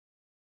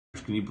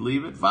Can you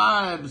believe it?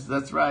 Vibes,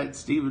 that's right,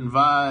 Steven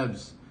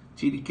Vibes.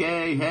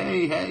 TDK,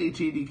 hey,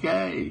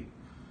 TDK.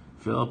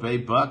 Philip A.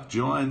 Buck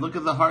joined. Look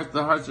at the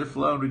hearts are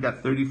flowing. We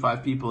got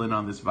 35 people in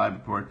on this Vibe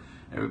Report.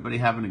 Everybody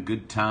having a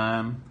good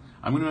time.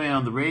 I'm going to be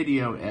on the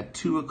radio at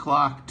 2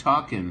 o'clock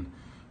talking.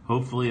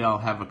 Hopefully I'll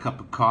have a cup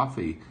of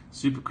coffee.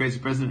 Super Crazy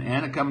President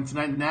Anna coming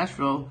tonight in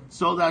Nashville.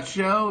 Sold out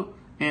show.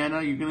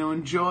 Anna, you're going to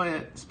enjoy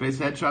it. Space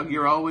Hedgehog,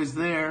 you're always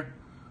there.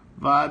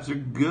 Vibes are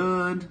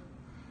good.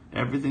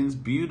 Everything's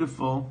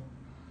beautiful.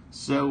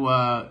 So,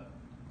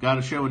 got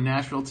a show in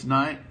Nashville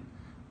tonight.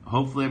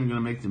 Hopefully I'm going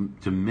to make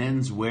it to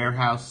Men's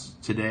Warehouse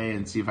today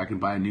and see if I can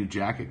buy a new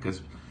jacket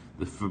because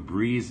the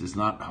Febreze is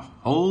not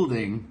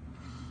holding.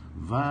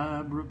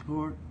 Vibe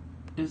Report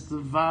is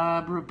the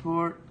Vibe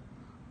Report.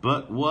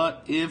 But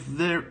what if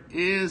there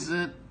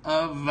isn't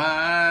a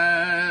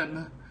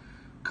vibe?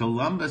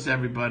 Columbus,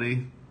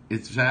 everybody.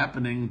 It's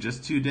happening.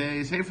 Just 2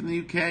 days. Hey, from the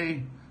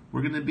UK.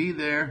 We're going to be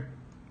there.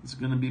 It's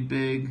going to be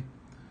big.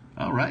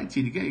 All right,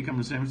 TDK, you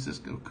coming to San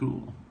Francisco.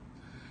 Cool.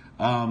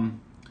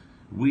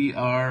 We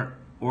are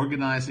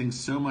organizing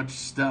so much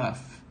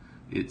stuff.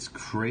 It's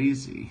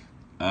crazy.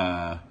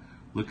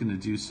 Looking to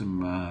do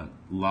some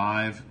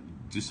live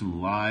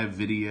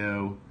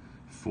video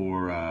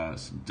for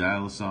some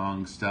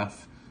dial-a-song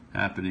stuff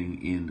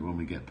happening when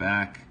we get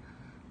back.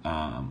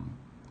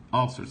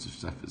 All sorts of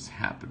stuff is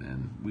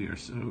happening. We are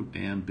so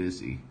damn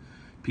busy.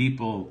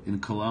 People in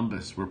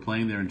Columbus, we're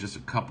playing there in just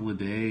a couple of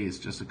days.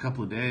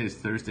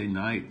 Thursday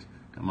night.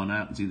 Come on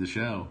out and see the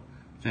show.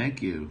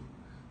 Thank you.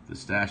 The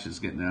stash is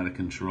getting out of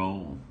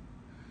control.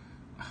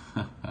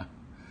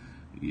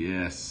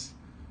 Yes.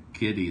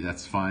 Kitty,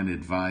 that's fine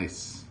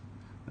advice.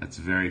 That's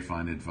very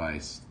fine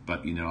advice.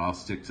 But, I'll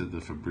stick to the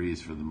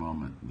Febreze for the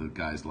moment. The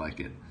guys like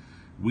it.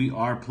 We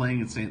are playing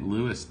in St.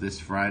 Louis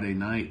this Friday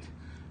night.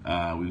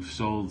 We've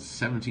sold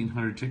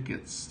 1,700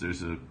 tickets.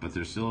 But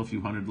there's still a few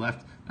hundred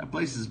left. That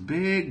place is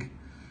big.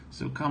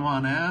 So come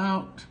on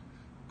out.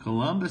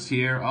 Columbus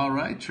here. All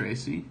right,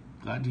 Tracy.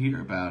 Glad to hear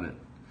about it.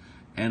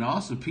 And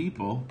also,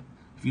 people,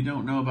 if you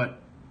don't know about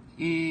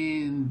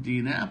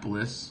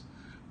Indianapolis,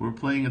 we're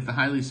playing at the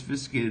highly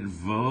sophisticated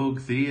Vogue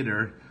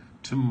Theater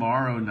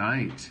tomorrow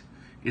night.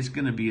 It's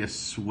going to be a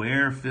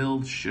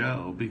swear-filled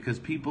show because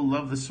people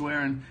love the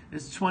swearing.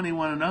 It's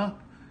 21 and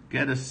up.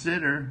 Get a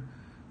sitter,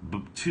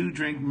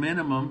 2-drink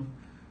minimum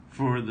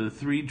for the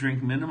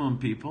 3-drink minimum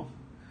people.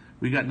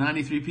 We got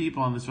 93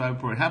 people on this Vibe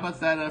Report. How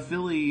about that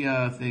Philly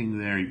thing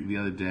there the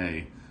other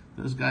day?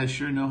 Those guys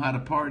sure know how to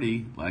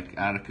party, like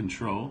out of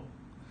control.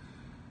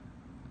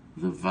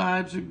 The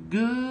vibes are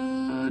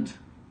good.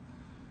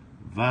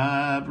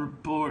 Vibe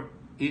Report.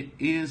 It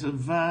is a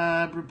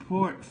Vibe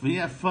Report.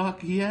 Yeah,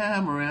 fuck yeah,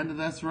 Miranda,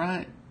 that's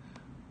right.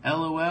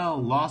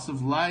 LOL, loss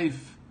of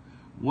life.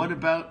 What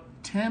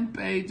about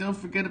Tempe? Don't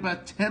forget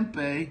about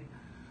Tempe.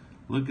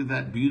 Look at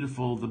that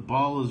beautiful, the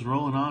ball is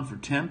rolling on for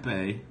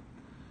Tempe.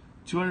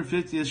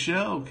 250th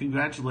show,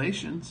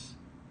 congratulations.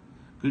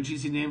 Good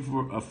cheesy name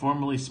for a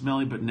formerly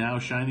smelly but now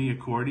shiny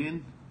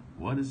accordion.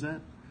 What is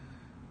that?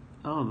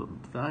 Oh,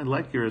 I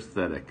like your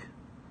aesthetic.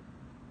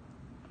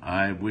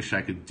 I wish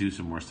I could do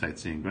some more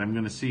sightseeing, but I'm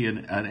going to see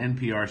an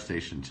NPR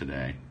station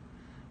today,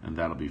 and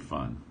that'll be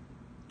fun.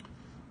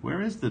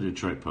 Where is the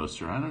Detroit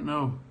poster? I don't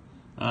know.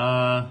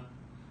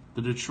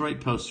 The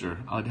Detroit poster,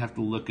 I'd have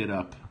to look it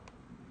up.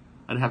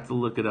 I'd have to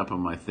look it up on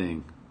my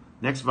thing.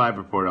 Next Vibe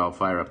Report, I'll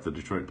fire up the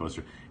Detroit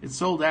poster. It's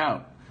sold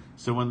out.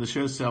 So when the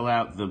shows sell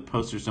out, the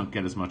posters don't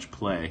get as much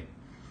play.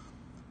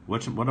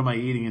 What am I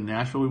eating in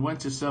Nashville? We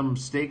went to some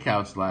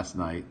steakhouse last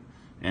night,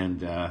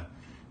 and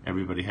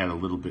everybody had a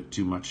little bit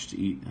too much to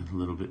eat and a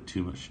little bit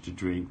too much to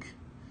drink.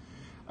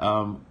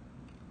 Valvin,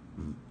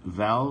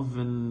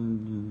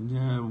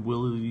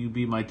 will you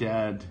be my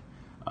dad?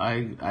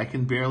 I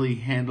can barely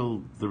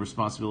handle the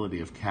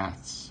responsibility of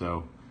cats,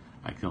 so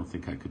I don't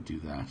think I could do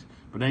that.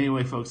 But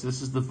anyway, folks,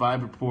 this is the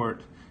Vibe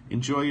Report.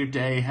 Enjoy your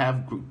day.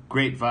 Have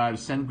great vibes.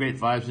 Send great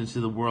vibes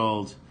into the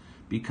world.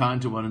 Be kind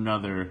to one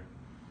another.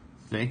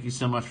 Thank you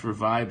so much for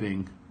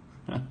vibing.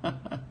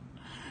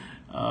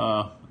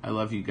 I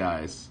love you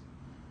guys.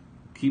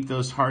 Keep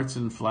those hearts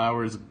and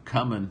flowers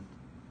coming.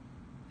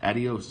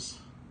 Adios.